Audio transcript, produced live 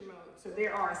So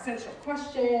there are essential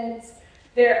questions,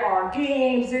 there are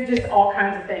games, there are just all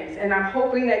kinds of things. And I'm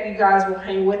hoping that you guys will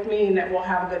hang with me and that we'll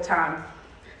have a good time.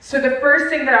 So the first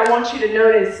thing that I want you to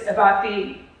notice about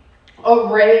the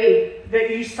array that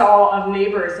you saw of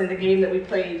neighbors in the game that we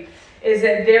played is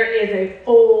that there is a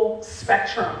full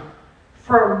spectrum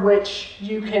from which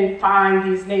you can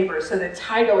find these neighbors. So the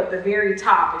title at the very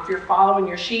top, if you're following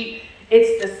your sheet,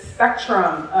 it's the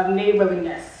spectrum of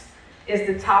neighborliness is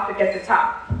the topic at the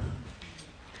top.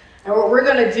 And what we're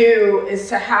going to do is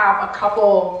to have a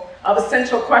couple of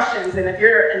essential questions. And if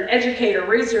you're an educator,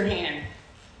 raise your hand.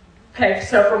 Okay,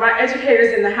 so for my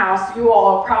educators in the house, you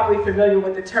all are probably familiar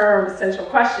with the term essential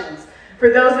questions. For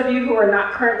those of you who are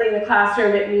not currently in the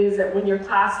classroom, it means that when your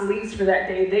class leaves for that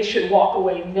day, they should walk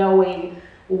away knowing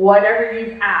whatever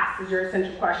you've asked is your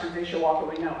essential questions, they should walk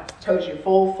away knowing. I told you,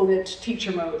 full-fledged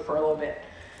teacher mode for a little bit.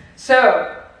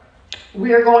 So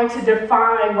we are going to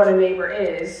define what a neighbor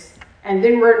is, and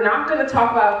then we're not going to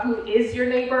talk about who is your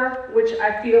neighbor, which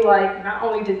I feel like not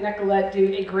only did Nicolette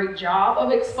do a great job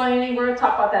of explaining, we're going to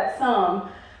talk about that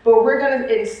some, but we're going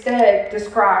to instead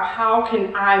describe how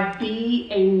can I be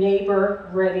a neighbor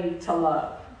ready to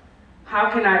love? How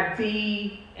can I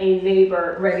be a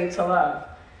neighbor ready to love?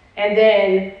 And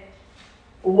then,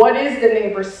 what is the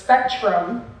neighbor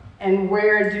spectrum and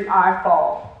where do I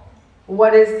fall?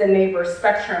 What is the neighbor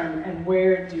spectrum and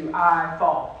where do I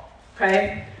fall?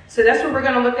 Okay? So that's what we're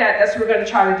going to look at. That's what we're going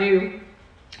to try to do.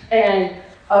 And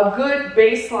a good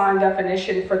baseline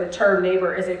definition for the term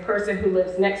neighbor is a person who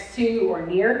lives next to or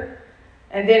near,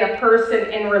 and then a person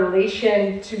in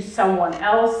relation to someone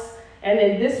else. And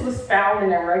then this was found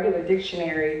in a regular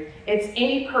dictionary. It's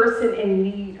any person in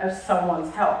need of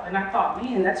someone's help. And I thought,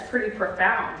 man, that's pretty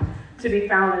profound to be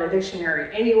found in a dictionary.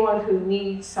 Anyone who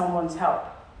needs someone's help.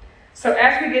 So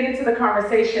as we get into the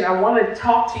conversation, I want to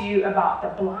talk to you about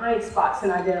the blind spots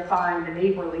in identifying the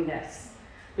neighborliness,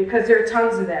 because there are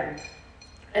tons of them.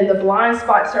 And the blind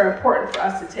spots are important for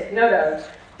us to take note of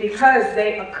because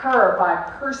they occur by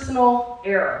personal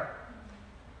error.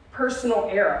 Personal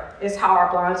error is how our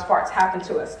blind spots happen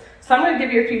to us. So I'm going to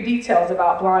give you a few details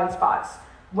about blind spots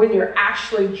when you're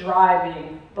actually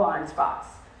driving blind spots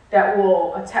that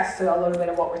will attest to a little bit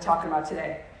of what we're talking about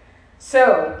today.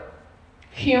 So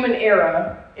human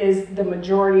error is the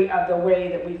majority of the way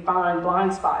that we find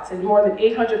blind spots. And more than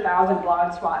 800,000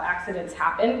 blind spot accidents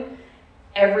happen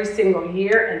every single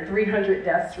year, and 300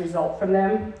 deaths result from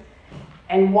them.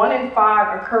 And 1 in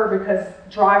 5 occur because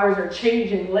drivers are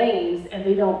changing lanes and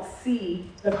they don't see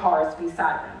the cars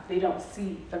beside them. They don't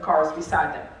see the cars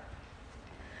beside them.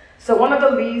 So one of the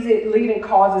leading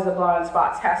causes of blind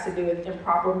spots has to do with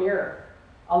improper mirror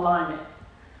alignment.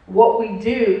 What we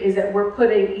do is that we're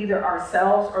putting either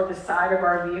ourselves or the side of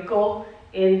our vehicle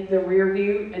in the rear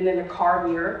view and then the car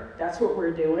mirror. That's what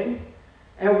we're doing.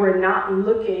 And we're not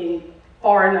looking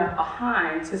far enough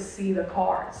behind to see the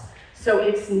cars. So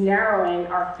it's narrowing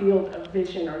our field of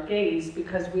vision or gaze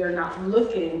because we are not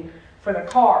looking for the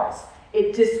cars.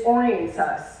 It disorients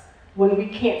us when we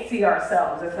can't see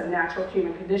ourselves. It's a natural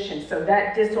human condition. So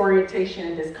that disorientation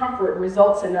and discomfort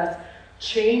results in us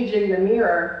changing the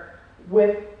mirror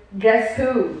with, guess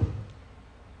who?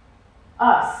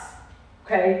 Us.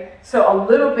 Okay? So a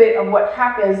little bit of what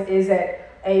happens is that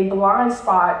a blind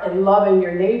spot in loving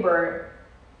your neighbor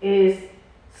is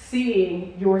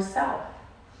seeing yourself.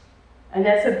 And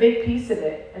that's a big piece of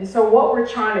it. And so what we're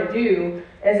trying to do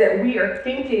is that we are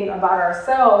thinking about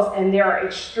ourselves, and there are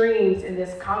extremes in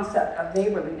this concept of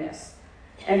neighborliness.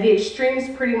 And the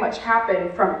extremes pretty much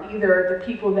happen from either the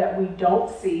people that we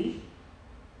don't see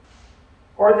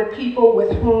or the people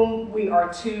with whom we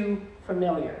are too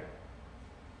familiar.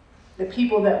 The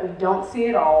people that we don't see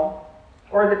at all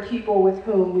or the people with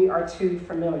whom we are too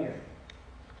familiar.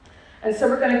 And so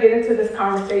we're going to get into this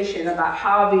conversation about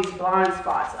how these blind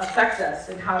spots affect us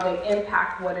and how they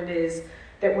impact what it is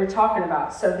that we're talking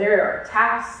about. So there are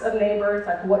tasks of neighbors,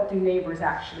 like what do neighbors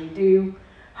actually do?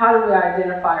 How do we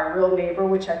identify a real neighbor,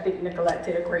 which I think Nicolette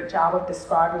did a great job of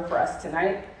describing for us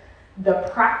tonight. The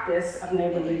practice of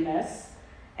neighborliness,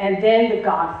 and then the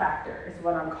God factor is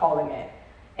what I'm calling it.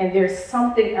 And there's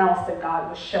something else that God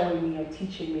was showing me and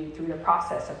teaching me through the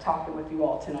process of talking with you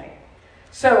all tonight.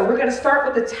 So we're going to start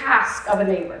with the task of a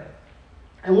neighbor.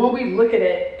 And when we look at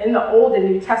it in the Old and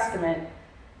New Testament,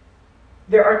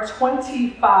 there are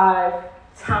 25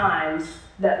 times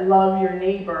that love your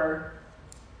neighbor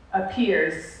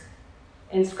appears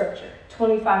in Scripture.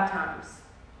 25 times.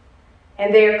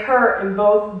 And they occur in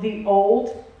both the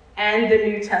Old and the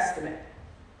New Testament.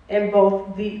 In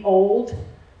both the Old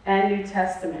and New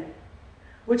Testament,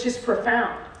 which is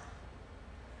profound.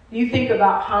 You think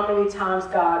about how many times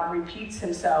God repeats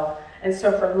himself. And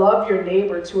so for love your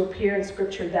neighbor to appear in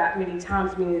Scripture that many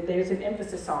times means that there's an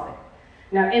emphasis on it.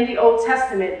 Now, in the Old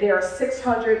Testament, there are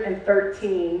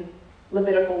 613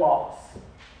 Levitical laws.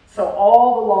 So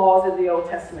all the laws in the Old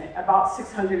Testament, about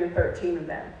 613 of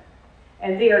them.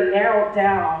 And they are narrowed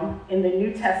down in the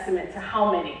New Testament to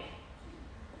how many?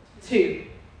 2.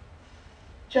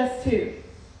 Just 2.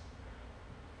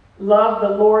 Love the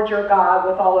Lord your God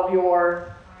with all of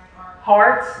your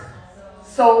heart,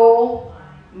 soul,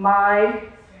 mind,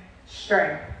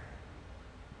 strength.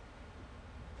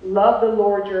 Love the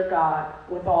Lord your God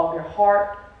with all of your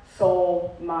heart,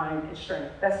 soul, mind, and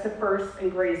strength. That's the first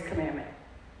and greatest commandment.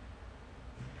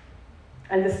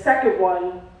 And the second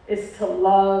one is to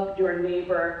love your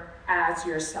neighbor as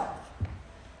yourself.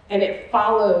 And it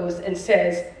follows and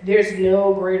says, there's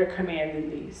no greater command than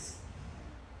these.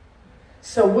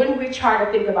 So when we try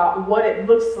to think about what it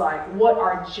looks like, what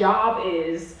our job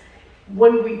is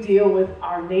when we deal with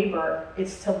our neighbor,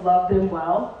 it's to love them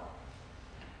well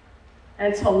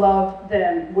and to love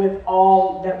them with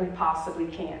all that we possibly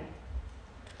can.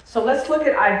 So let's look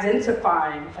at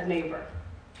identifying a neighbor.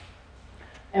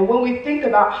 And when we think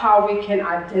about how we can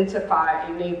identify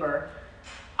a neighbor,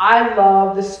 I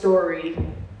love the story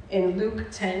in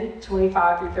Luke 10,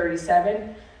 25 through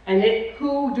 37. And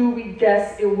who do we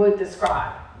guess it would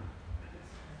describe?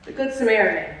 The Good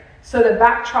Samaritan. So the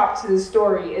backdrop to the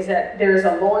story is that there's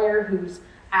a lawyer who's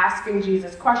asking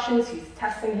Jesus questions. He's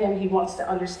testing him. He wants to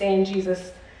understand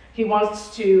Jesus. He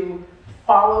wants to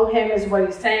follow him is what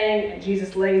he's saying. And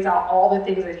Jesus lays out all the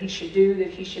things that he should do, that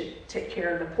he should take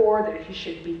care of the poor, that he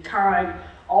should be kind,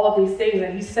 all of these things.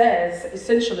 And he says,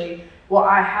 essentially, well,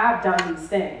 I have done these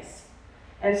things.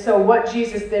 And so what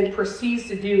Jesus then proceeds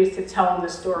to do is to tell him the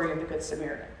story of the Good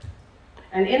Samaritan.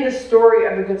 And in the story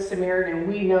of the Good Samaritan,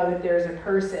 we know that there's a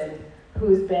person who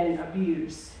has been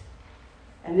abused.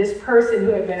 And this person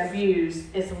who had been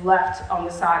abused is left on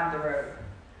the side of the road.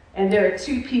 And there are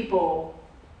 2 people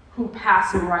who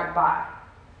pass him right by,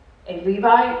 a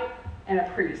Levite and a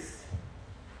priest.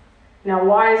 Now,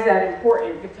 why is that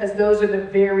important? Because those are the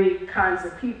very kinds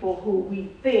of people who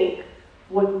we think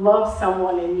would love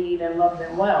someone in need and love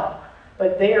them well.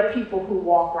 But they are people who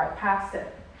walk right past it.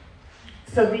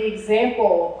 So the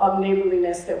example of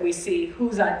neighborliness that we see,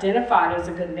 who's identified as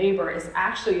a good neighbor, is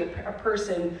actually a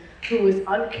person who is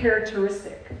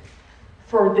uncharacteristic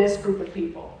for this group of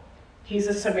people. He's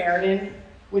a Samaritan,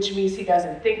 which means he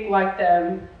doesn't think like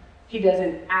them. He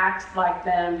doesn't act like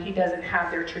them. He doesn't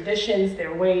have their traditions,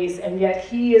 their ways, and yet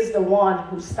he is the one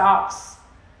who stops,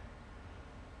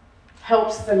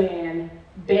 helps the man,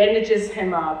 bandages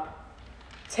him up,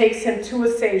 takes him to a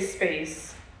safe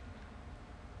space,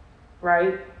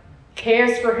 right?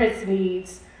 Cares for his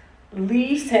needs,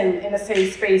 leaves him in a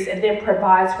safe space, and then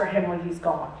provides for him when he's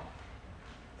gone.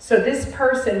 So this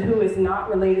person who is not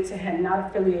related to him,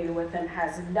 not affiliated with him,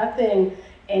 has nothing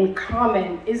in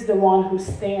common, is the one who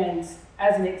stands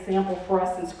as an example for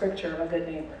us in Scripture of a good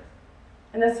neighbor.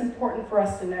 And that's important for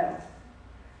us to know.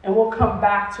 And we'll come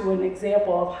back to an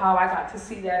example of how I got to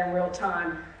see that in real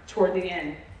time toward the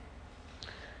end.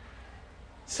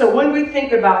 So when we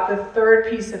think about the third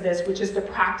piece of this, which is the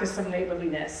practice of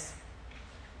neighborliness,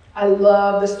 I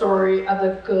love the story of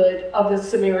the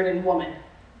Samaritan woman.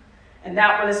 And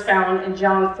that one is found in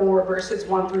John 4, verses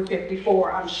 1 through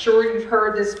 54. I'm sure you've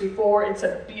heard this before. It's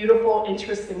a beautiful,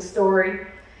 interesting story.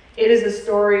 It is a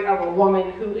story of a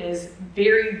woman who is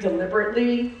very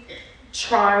deliberately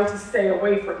trying to stay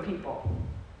away from people.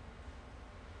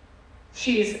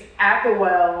 She's at the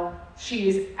well.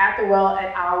 She's at the well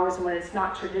at hours when it's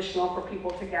not traditional for people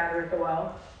to gather at the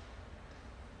well.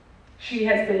 She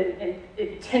has been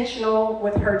intentional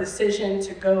with her decision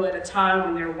to go at a time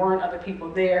when there weren't other people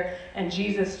there, and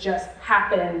Jesus just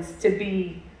happens to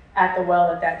be at the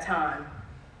well at that time.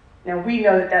 Now, we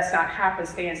know that that's not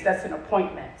happenstance, that's an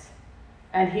appointment.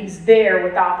 And he's there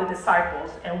without the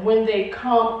disciples. And when they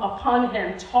come upon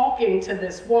him talking to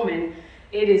this woman,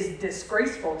 it is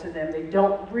disgraceful to them. They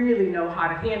don't really know how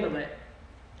to handle it.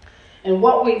 And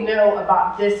what we know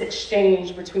about this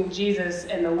exchange between Jesus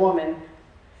and the woman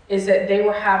is that they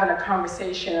were having a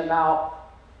conversation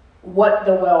about what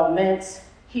the well meant.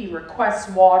 He requests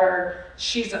water.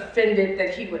 She's offended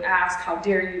that he would ask, "How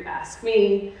dare you ask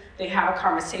me?" They have a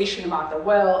conversation about the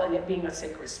well and it being a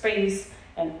sacred space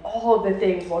and all of the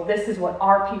things. Well, this is what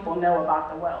our people know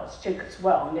about the well. It's Jacob's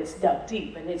well, and it's dug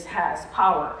deep, and it has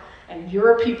power. And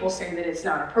your people say that it's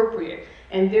not appropriate.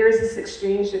 And there's this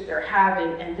exchange that they're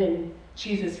having, and then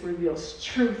Jesus reveals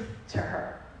truth to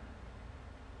her.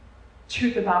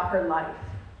 Truth about her life.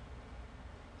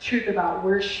 Truth about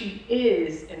where she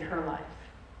is in her life.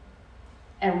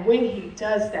 And when he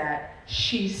does that,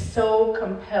 she's so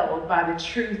compelled by the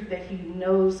truth that he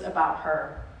knows about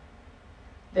her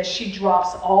that she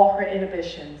drops all her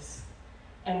inhibitions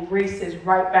and races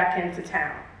right back into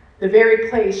town, the very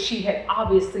place she had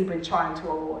obviously been trying to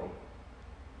avoid.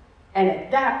 And at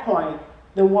that point,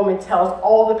 the woman tells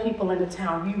all the people in the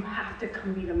town, you have to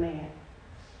come meet a man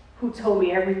who told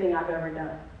me everything I've ever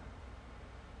done.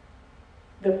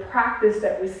 The practice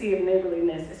that we see of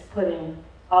neighborliness is putting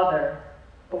other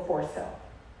before self.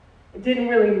 It didn't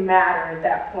really matter at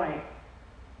that point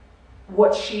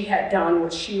what she had done,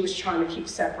 what she was trying to keep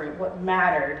separate. What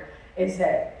mattered is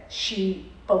that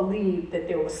she believed that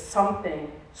there was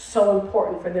something so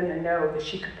important for them to know that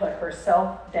she could put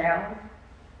herself down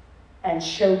and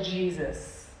show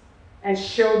Jesus, and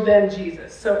show them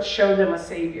Jesus, so show them a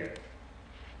Savior.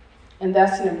 And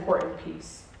that's an important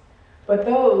piece. But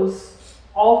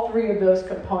all three of those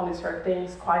components are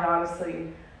things, quite honestly,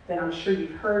 that I'm sure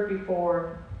you've heard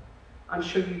before, I'm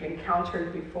sure you've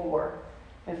encountered before.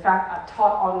 In fact, I've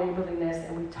taught on neighborliness,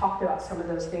 and we talked about some of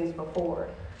those things before.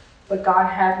 But God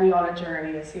had me on a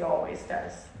journey, as he always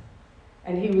does.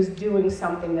 And he was doing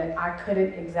something that I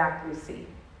couldn't exactly see.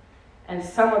 And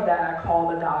some of that I call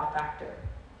the God factor,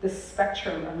 the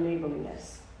spectrum of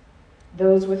neighborliness.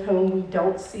 Those with whom we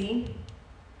don't see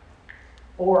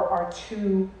or are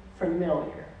too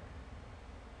familiar.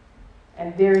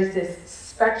 And there is this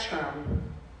spectrum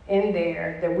in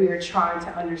there that we are trying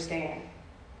to understand.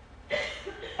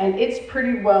 And it's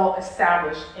pretty well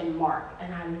established in Mark.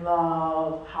 And I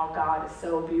love how God is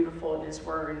so beautiful in his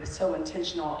word and is so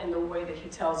intentional in the way that he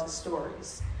tells his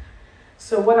stories.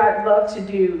 So what I'd love to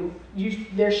do,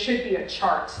 there should be a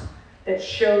chart that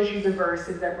shows you the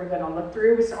verses that we're going to look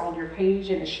through. It's on your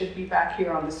page, and it should be back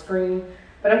here on the screen.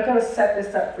 But I'm going to set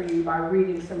this up for you by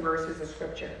reading some verses of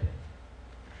Scripture.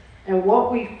 And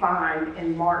what we find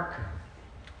in Mark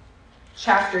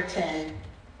chapter 10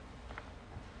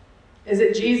 is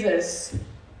that Jesus,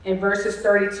 in verses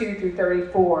 32 through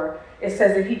 34, it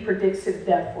says that he predicts his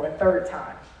death for a third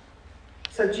time.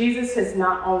 So Jesus has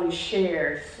not only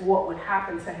shared what would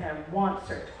happen to him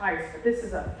once or twice, but this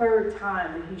is a third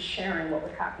time that he's sharing what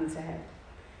would happen to him.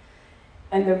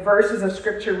 And the verses of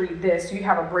Scripture read this. You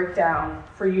have a breakdown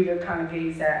for you to kind of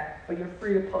gaze at, but you're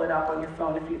free to pull it up on your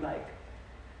phone if you'd like.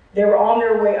 They were on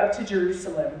their way up to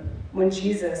Jerusalem when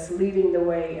Jesus, leading the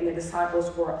way, and the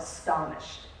disciples were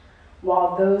astonished,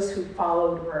 while those who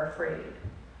followed were afraid.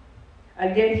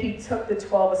 Again, he took the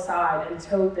 12 aside and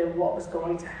told them what was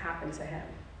going to happen to him.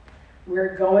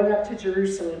 We're going up to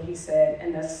Jerusalem, he said,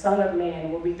 and the Son of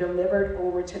Man will be delivered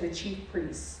over to the chief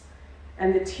priests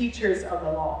and the teachers of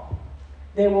the law.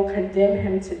 They will condemn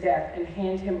him to death and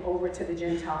hand him over to the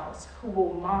Gentiles, who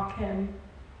will mock him,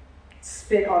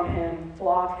 spit on him,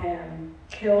 flog him,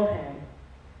 kill him.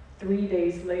 3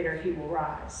 days later, he will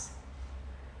rise.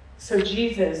 So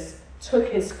Jesus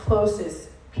took his closest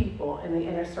people in the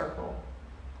inner circle,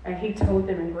 and he told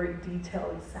them in great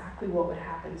detail exactly what would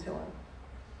happen to him,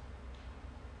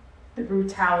 the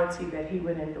brutality that he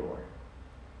would endure.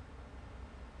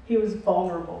 He was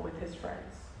vulnerable with his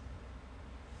friends.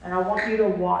 And I want you to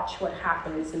watch what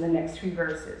happens in the next few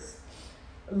verses.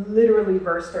 Literally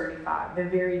verse 35, the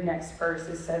very next verse,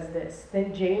 it says this.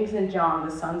 Then James and John,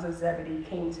 the sons of Zebedee,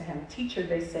 came to him. Teacher,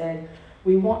 they said,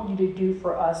 we want you to do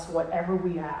for us whatever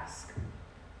we ask.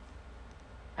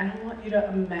 And I want you to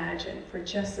imagine for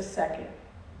just a second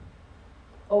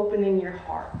opening your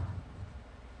heart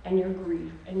and your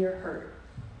grief and your hurt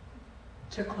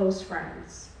to close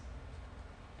friends.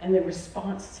 And the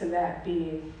response to that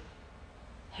being,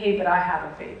 hey, but I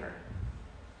have a favor.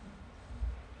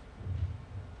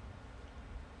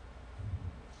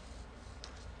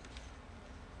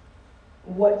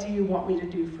 What do you want me to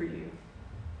do for you?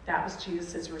 That was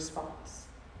Jesus' response.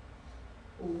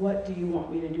 What do you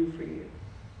want me to do for you?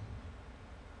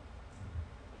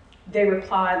 They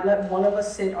replied, let one of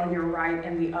us sit on your right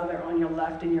and the other on your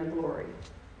left in your glory.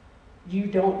 You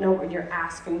don't know what you're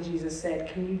asking, Jesus said.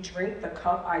 Can you drink the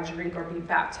cup I drink or be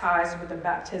baptized with the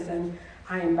baptism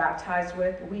I am baptized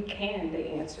with? We can,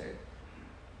 they answered.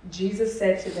 Jesus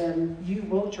said to them, you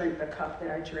will drink the cup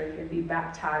that I drink and be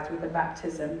baptized with the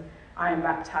baptism I am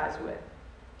baptized with.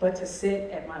 But to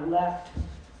sit at my left,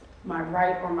 my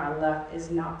right or my left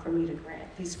is not for me to grant.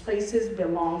 These places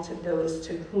belong to those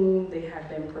to whom they have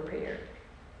been prepared.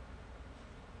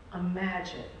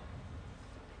 Imagine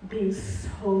being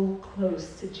so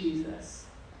close to Jesus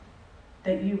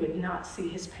that you would not see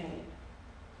his pain.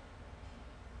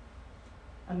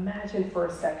 Imagine for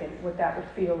a second what that would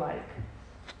feel like.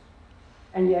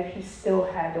 And yet he still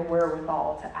had the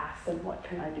wherewithal to ask them, what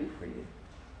can I do for you?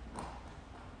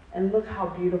 And look how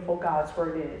beautiful God's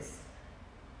word is.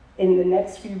 In the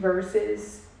next few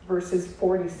verses, verses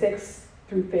 46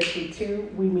 through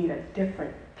 52, we meet a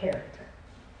different character,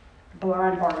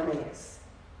 blind Bartimaeus.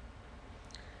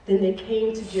 Then they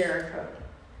came to Jericho.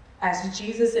 As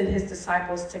Jesus and his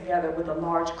disciples, together with a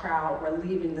large crowd, were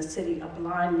leaving the city, a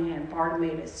blind man,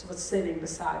 Bartimaeus, was sitting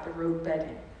beside the road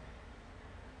begging.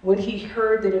 When he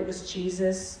heard that it was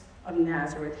Jesus of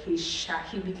Nazareth,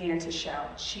 he began to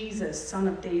shout, "Jesus, Son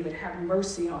of David, have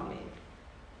mercy on me."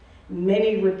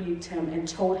 Many rebuked him and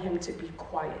told him to be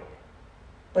quiet.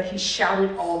 But he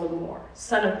shouted all the more,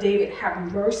 "Son of David,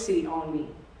 have mercy on me."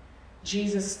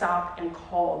 Jesus stopped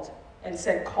and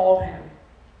said, "Call him."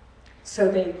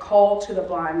 So they called to the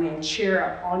blind man, "Cheer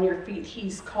up, on your feet,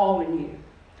 he's calling you."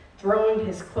 Throwing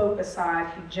his cloak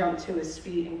aside, he jumped to his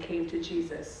feet and came to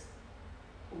Jesus.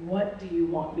 "What do you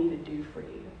want me to do for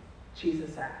you?"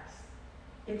 Jesus asked.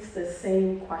 It's the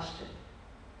same question.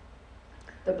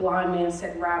 The blind man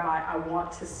said, "Rabbi, I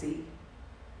want to see."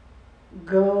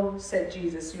 "Go," said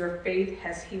Jesus, "your faith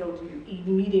has healed you."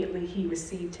 Immediately he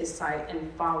received his sight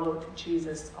and followed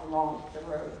Jesus along the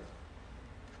road.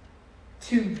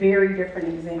 Two very different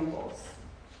examples,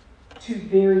 two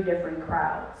very different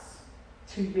crowds,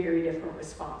 two very different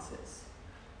responses.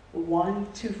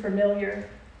 One, too familiar.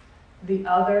 The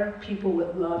other, people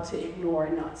would love to ignore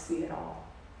and not see at all.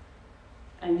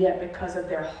 And yet, because of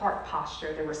their heart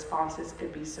posture, their responses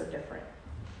could be so different.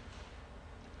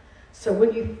 So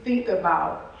when you think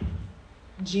about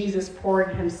Jesus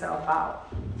pouring himself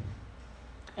out,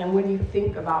 and when you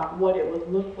think about what it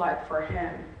would look like for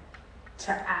him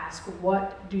to ask,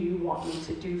 "What do you want me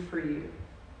to do for you?"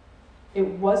 It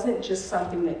wasn't just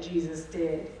something that Jesus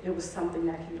did, it was something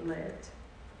that he lived.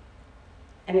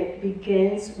 And it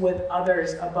begins with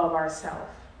others above ourselves.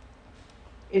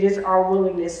 It is our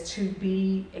willingness to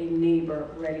be a neighbor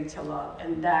ready to love.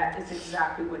 And that is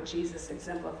exactly what Jesus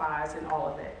exemplifies in all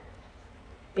of it.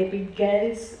 It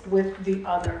begins with the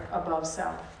other above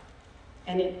self.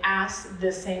 And it asks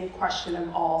the same question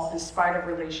of all in spite of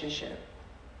relationship.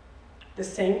 The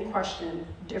same question,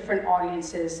 different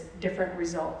audiences, different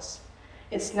results.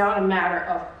 It's not a matter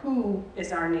of who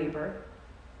is our neighbor,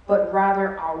 but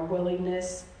rather our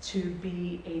willingness to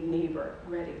be a neighbor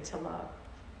ready to love.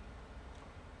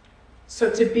 So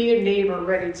to be a neighbor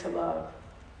ready to love,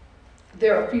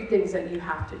 there are a few things that you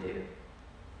have to do.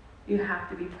 You have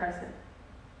to be present.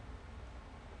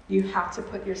 You have to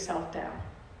put yourself down.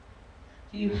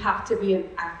 You have to be an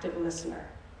active listener.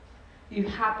 You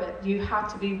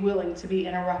have to be willing to be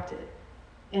interrupted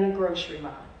in a grocery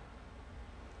line.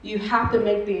 You have to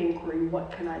make the inquiry,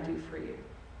 "What can I do for you?"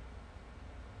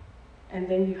 And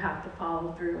then you have to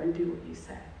follow through and do what you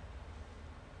say.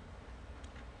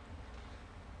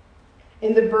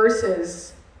 In the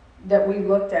verses that we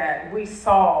looked at, we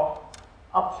saw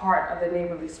a part of the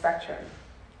neighborly spectrum.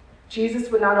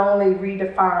 Jesus would not only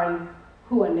redefine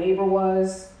who a neighbor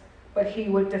was, but he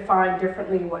would define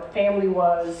differently what family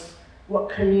was, what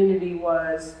community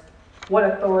was, what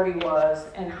authority was,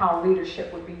 and how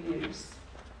leadership would be used.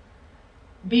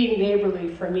 Being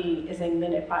neighborly for me is a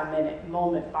minute-by-minute,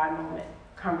 moment-by-moment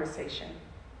conversation.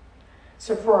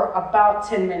 So for about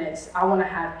 10 minutes, I want to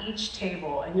have each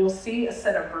table, and you'll see a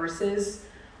set of verses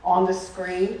on the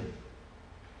screen.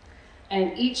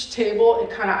 And each table, it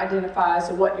kind of identifies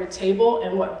what your table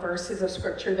and what verses of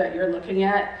scripture that you're looking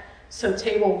at. So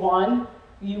table 1,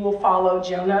 you will follow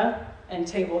Jonah, and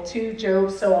table 2,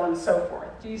 Job, so on and so forth.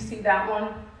 Do you see that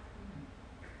one?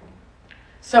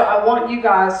 So I want you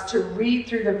guys to read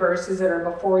through the verses that are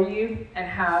before you and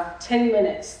have 10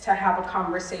 minutes to have a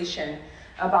conversation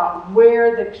about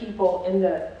where the people in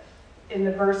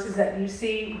the verses that you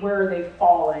see, where are they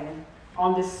falling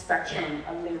on this spectrum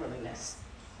of neighborliness.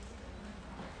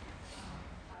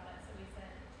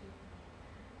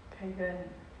 Okay, good.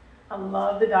 I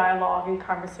love the dialogue and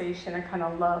conversation. I kind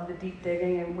of love the deep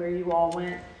digging and where you all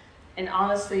went. And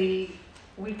honestly,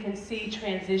 we can see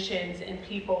transitions in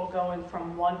people going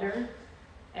from wonder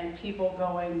and people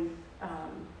going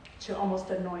to almost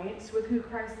annoyance with who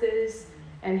Christ is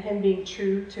and him being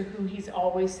true to who he's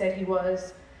always said he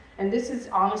was. And this is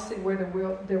honestly where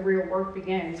the real work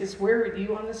begins. It's where are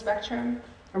you on the spectrum?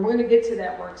 And we're going to get to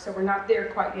that work, so we're not there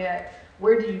quite yet.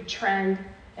 Where do you trend?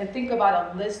 And think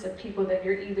about a list of people that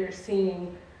you're either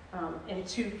seeing in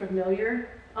too familiar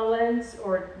a lens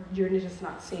or you're just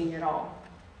not seeing at all.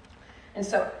 And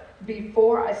so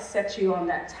before I set you on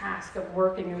that task of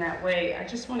working in that way, I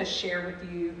just want to share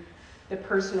with you the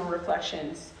personal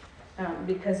reflections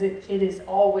because it is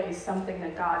always something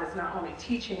that God is not only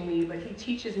teaching me, but he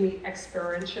teaches me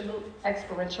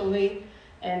experientially,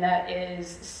 and that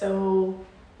is so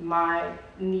my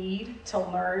need to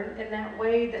learn in that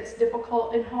way that's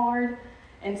difficult and hard.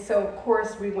 And so, of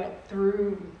course, we went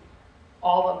through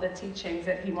all of the teachings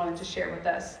that he wanted to share with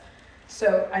us.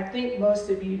 So I think most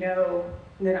of you know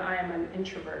that I am an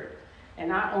introvert. And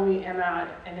not only am I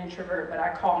an introvert, but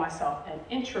I call myself an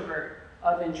introvert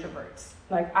of introverts.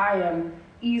 Like, I am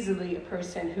easily a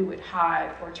person who would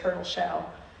hide or turtle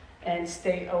shell and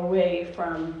stay away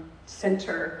from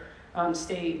center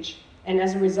stage. And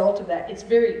as a result of that, it's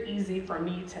very easy for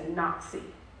me to not see.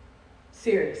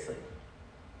 Seriously.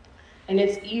 And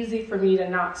it's easy for me to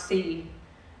not see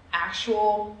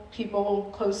actual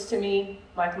people close to me,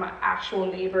 like my actual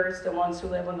neighbors, the ones who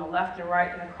live on the left and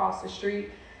right and across the street.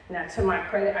 Now, to my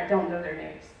credit, I don't know their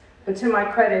names. But to my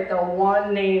credit, the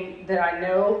one name that I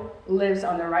know lives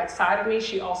on the right side of me.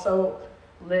 She also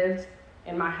lived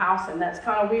in my house, and that's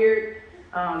kind of weird.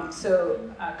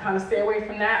 So I kind of stay away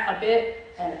from that a bit.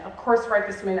 And of course, right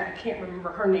this minute, I can't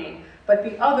remember her name. But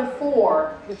the other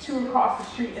four, the two across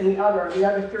the street and the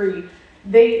other three,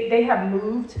 they have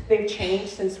moved. They've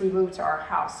changed since we moved to our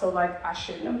house. So, like, I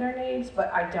should know their names,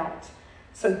 but I don't.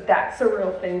 So that's a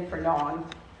real thing for Dawn.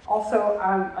 Also,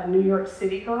 I'm a New York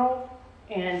City girl.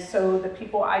 And so the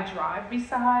people I drive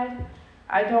beside,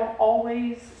 I don't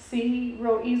always see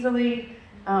real easily.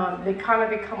 They kind of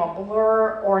become a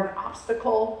blur or an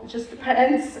obstacle. It just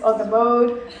depends on the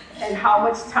mode and how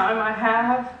much time I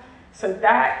have. So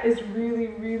that is really,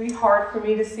 really hard for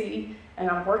me to see. And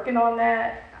I'm working on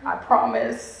that, I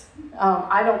promise.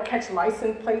 I don't catch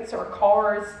license plates or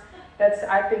cars. That's,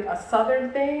 I think, a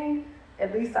Southern thing.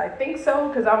 At least I think so,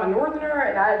 because I'm a Northerner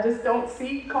and I just don't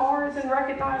see cars and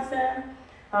recognize them.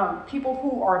 People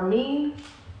who are mean,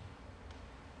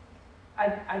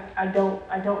 I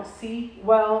don't see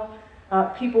well.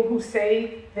 People who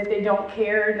say that they don't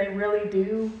care and they really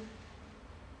do,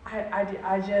 I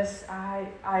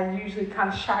usually kind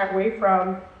of shy away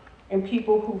from. And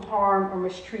people who harm or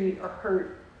mistreat or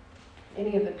hurt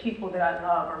any of the people that I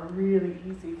love are really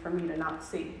easy for me to not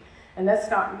see. And that's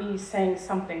not me saying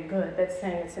something good. That's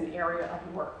saying it's an area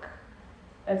of work.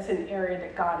 That's an area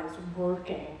that God is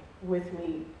working with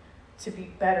me to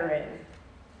be better in.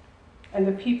 And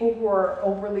the people who are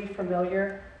overly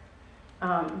familiar,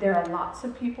 there are lots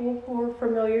of people who are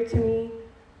familiar to me,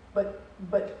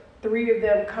 but three of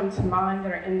them come to mind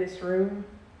that are in this room.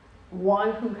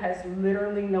 One who has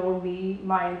literally known me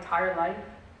my entire life,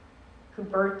 who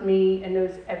birthed me and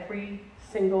knows every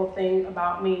single thing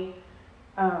about me.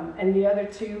 And the other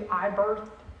two I birthed.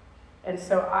 And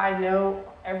so I know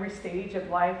every stage of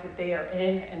life that they are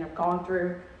in and have gone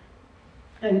through.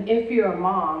 And if you're a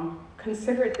mom,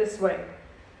 consider it this way.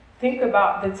 Think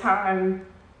about the time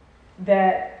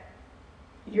that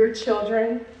your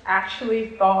children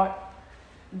actually thought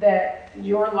that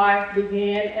your life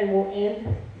began and will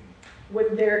end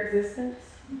with their existence.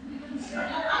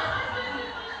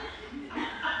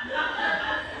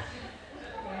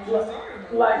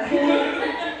 Like,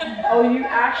 oh, you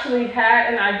actually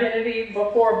had an identity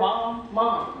before mom,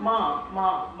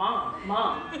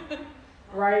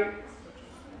 right?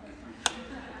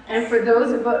 And for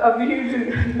those of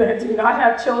you that do not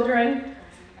have children,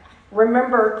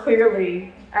 remember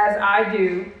clearly, as I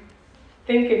do,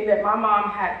 thinking that my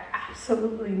mom had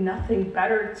absolutely nothing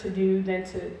better to do than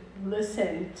to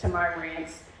listen to my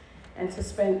rants and to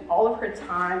spend all of her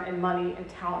time and money and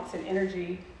talents and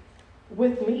energy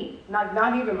with me.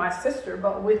 Not even my sister,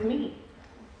 but with me.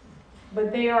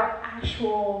 But they are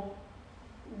actual,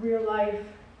 real life,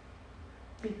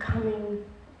 becoming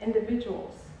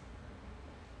individuals.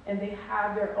 And they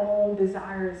have their own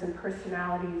desires and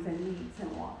personalities and needs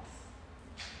and wants.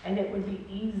 And it would be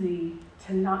easy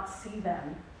to not see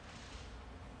them.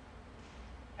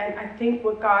 And I think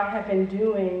what God had been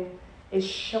doing is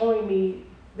showing me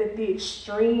that the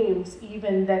extremes,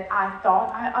 even that I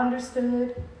thought I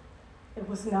understood, it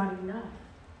was not enough.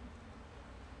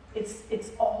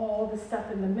 It's all the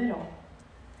stuff in the middle.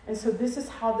 And so this is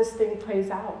how this thing plays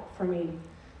out for me.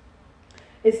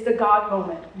 It's the God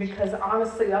moment, because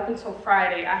honestly, up until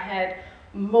Friday, I had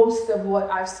most of what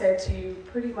I've said to you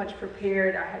pretty much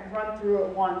prepared. I had run through it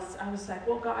once. I was like,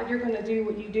 well, God, you're going to do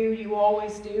what you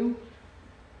always do.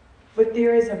 But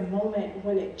there is a moment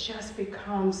when it just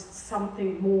becomes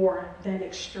something more than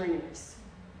extremes,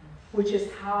 which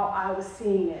is how I was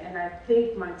seeing it. And I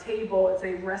think my table, as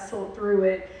they wrestled through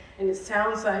it, and it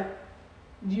sounds like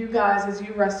you guys, as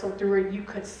you wrestled through it, you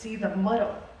could see the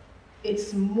muddle.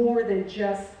 It's more than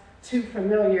just too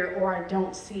familiar or I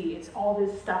don't see. It's all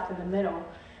this stuff in the middle.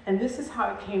 And this is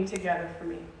how it came together for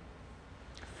me.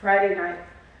 Friday night,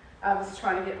 I was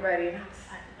trying to get ready, and I was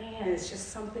like, man, it's just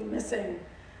something missing.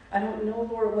 I don't know,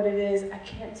 Lord, what it is. I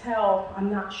can't tell. I'm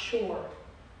not sure.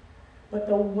 But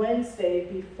the Wednesday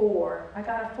before, I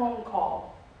got a phone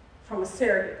call from a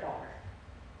surrogate daughter.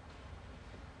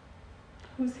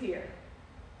 Who's here?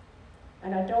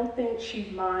 And I don't think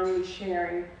she'd mind me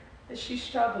sharing that she's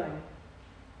struggling.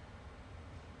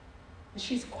 And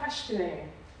she's questioning.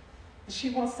 And she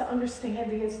wants to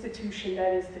understand the institution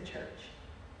that is the church.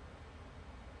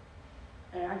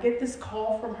 And I get this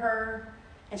call from her,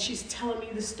 and she's telling me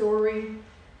the story,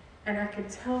 and I can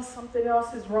tell something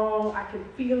else is wrong. I can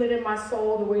feel it in my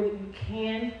soul the way that you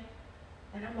can.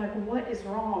 And I'm like, what is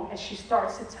wrong? And she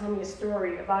starts to tell me a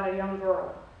story about a young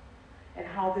girl and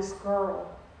how this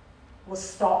girl was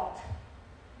stalked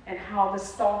and how the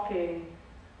stalking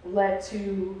led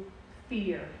to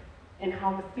fear and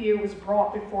how the fear was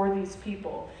brought before these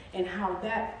people and how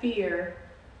that fear,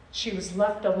 she was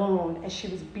left alone and she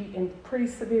was beaten pretty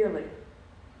severely.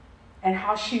 And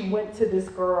how she went to this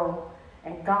girl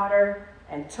and got her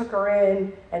and took her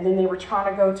in, and then they were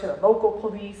trying to go to the local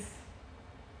police,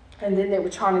 and then they were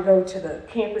trying to go to the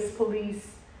campus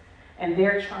police, and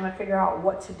they're trying to figure out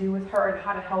what to do with her and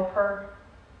how to help her.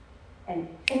 And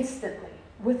instantly,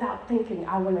 without thinking,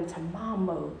 I went into mom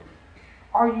mode.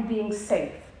 Are you being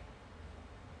safe?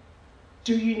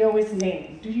 Do you know his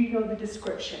name? Do you know the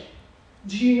description?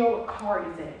 Do you know what car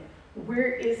he's in?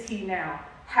 Where is he now?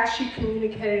 Has she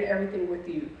communicated everything with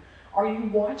you? Are you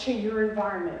watching your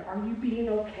environment? Are you being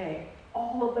okay?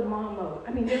 All of the mom mode.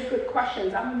 I mean, they're good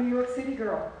questions. I'm a New York City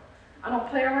girl. I don't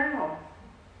play around.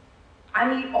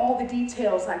 I need all the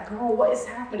details. Like, girl, what is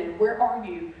happening? Where are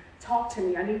you? Talk to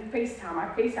me. I need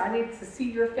FaceTime. I need to see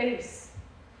your face.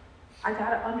 I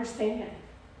got to understand.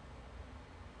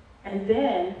 And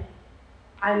then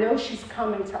I know she's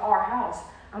coming to our house.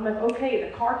 I'm like, okay, the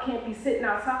car can't be sitting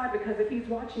outside because if he's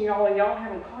watching y'all and y'all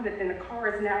haven't caught it, then the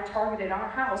car is now targeted our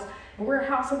house. And we're a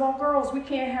house of all girls. We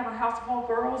can't have a house of all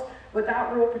girls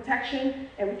without real protection.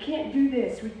 And we can't do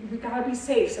this. We got to be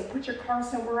safe. So put your car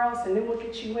somewhere else and then we'll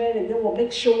get you in and then we'll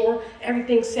make sure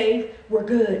everything's safe. We're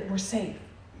good. We're safe.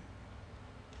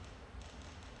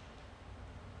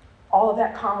 All of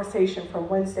that conversation from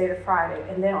Wednesday to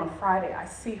Friday. And then on Friday, I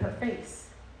see her face.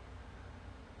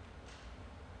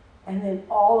 And then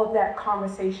all of that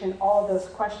conversation, all of those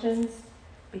questions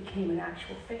became an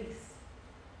actual face.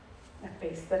 A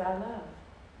face that I love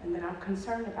and that I'm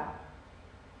concerned about.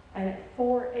 And at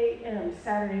 4 a.m.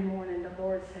 Saturday morning, the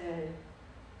Lord said,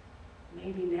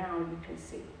 maybe now you can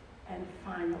see. And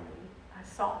finally, I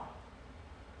saw.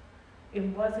 It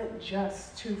wasn't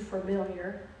just too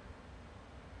familiar,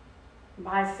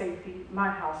 my safety, my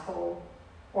household,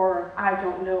 or I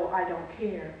don't know, I don't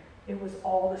care. It was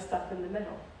all the stuff in the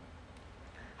middle.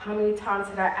 How many times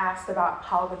had I asked about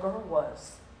how the girl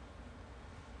was?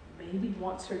 Maybe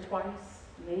once or twice,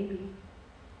 maybe.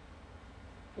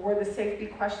 Were the safety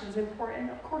questions important?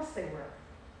 Of course they were.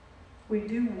 We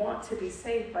do want to be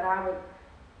safe, but I would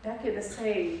beckon to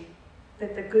say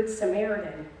that the Good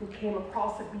Samaritan who came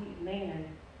across a beaten man,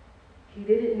 he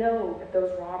didn't know that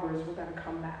those robbers were going to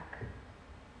come back.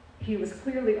 He was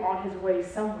clearly on his way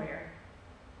somewhere.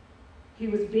 He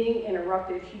was being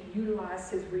interrupted. He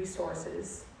utilized his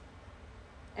resources.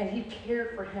 And he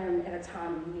cared for him in a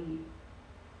time of need,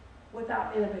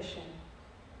 without inhibition,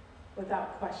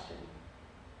 without question,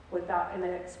 without an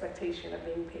expectation of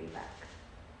being paid back.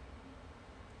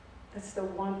 That's the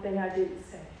one thing I didn't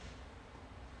say.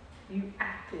 You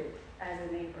acted as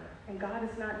a neighbor, and God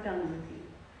is not done with you.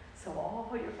 So all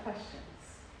your questions,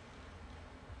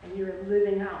 and you're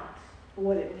living out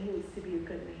what it means to be a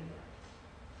good neighbor.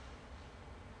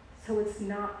 So it's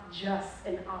not just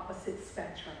an opposite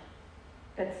spectrum.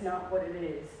 That's not what it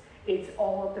is. It's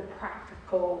all of the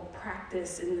practical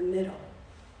practice in the middle.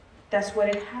 That's what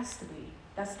it has to be.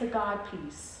 That's the God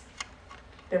piece.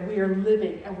 That we are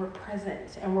living and we're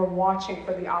present and we're watching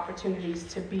for the opportunities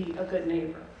to be a good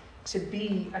neighbor, to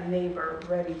be a neighbor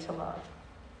ready to love.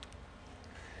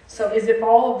 So as if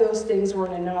all of those things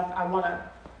weren't enough, I want to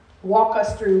walk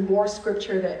us through more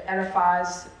scripture that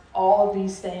edifies all of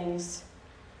these things.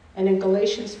 And in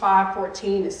Galatians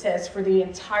 5:14, it says, for the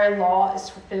entire law is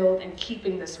fulfilled in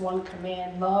keeping this one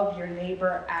command, love your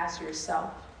neighbor as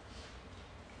yourself.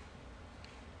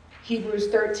 Hebrews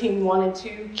 13:1 and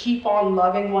 2, keep on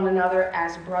loving one another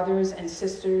as brothers and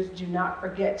sisters. Do not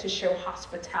forget to show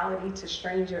hospitality to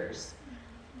strangers.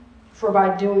 For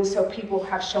by doing so, people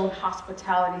have shown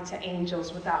hospitality to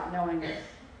angels without knowing it.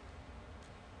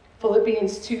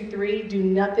 Philippians 2:3, do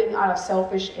nothing out of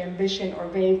selfish ambition or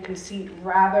vain conceit,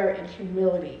 rather in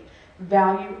humility,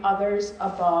 value others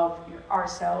above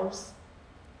ourselves.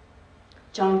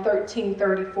 John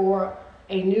 13:34,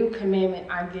 A new commandment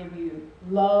I give you,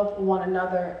 love one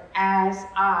another as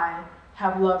I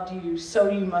have loved you,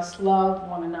 so you must love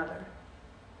one another.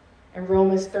 In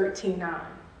Romans 13:9,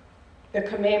 the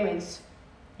commandments: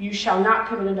 you shall not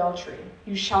commit adultery,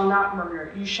 you shall not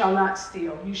murder, you shall not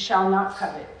steal, you shall not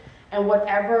covet, and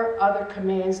whatever other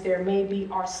commands there may be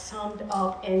are summed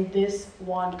up in this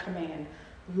one command: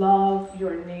 love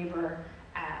your neighbor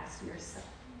as yourself.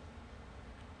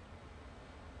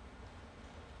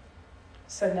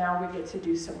 So now we get to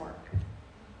do some work.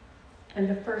 And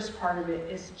the first part of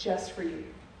it is just for you.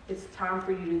 It's time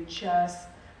for you to just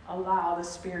allow the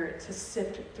Spirit to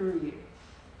sift through you.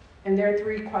 And there are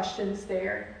 3 questions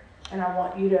there, and I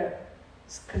want you to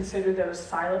consider those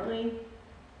silently.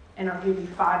 And I'll give you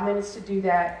 5 minutes to do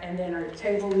that, and then our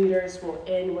table leaders will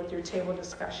end with your table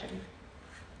discussion.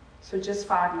 So just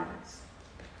 5 minutes.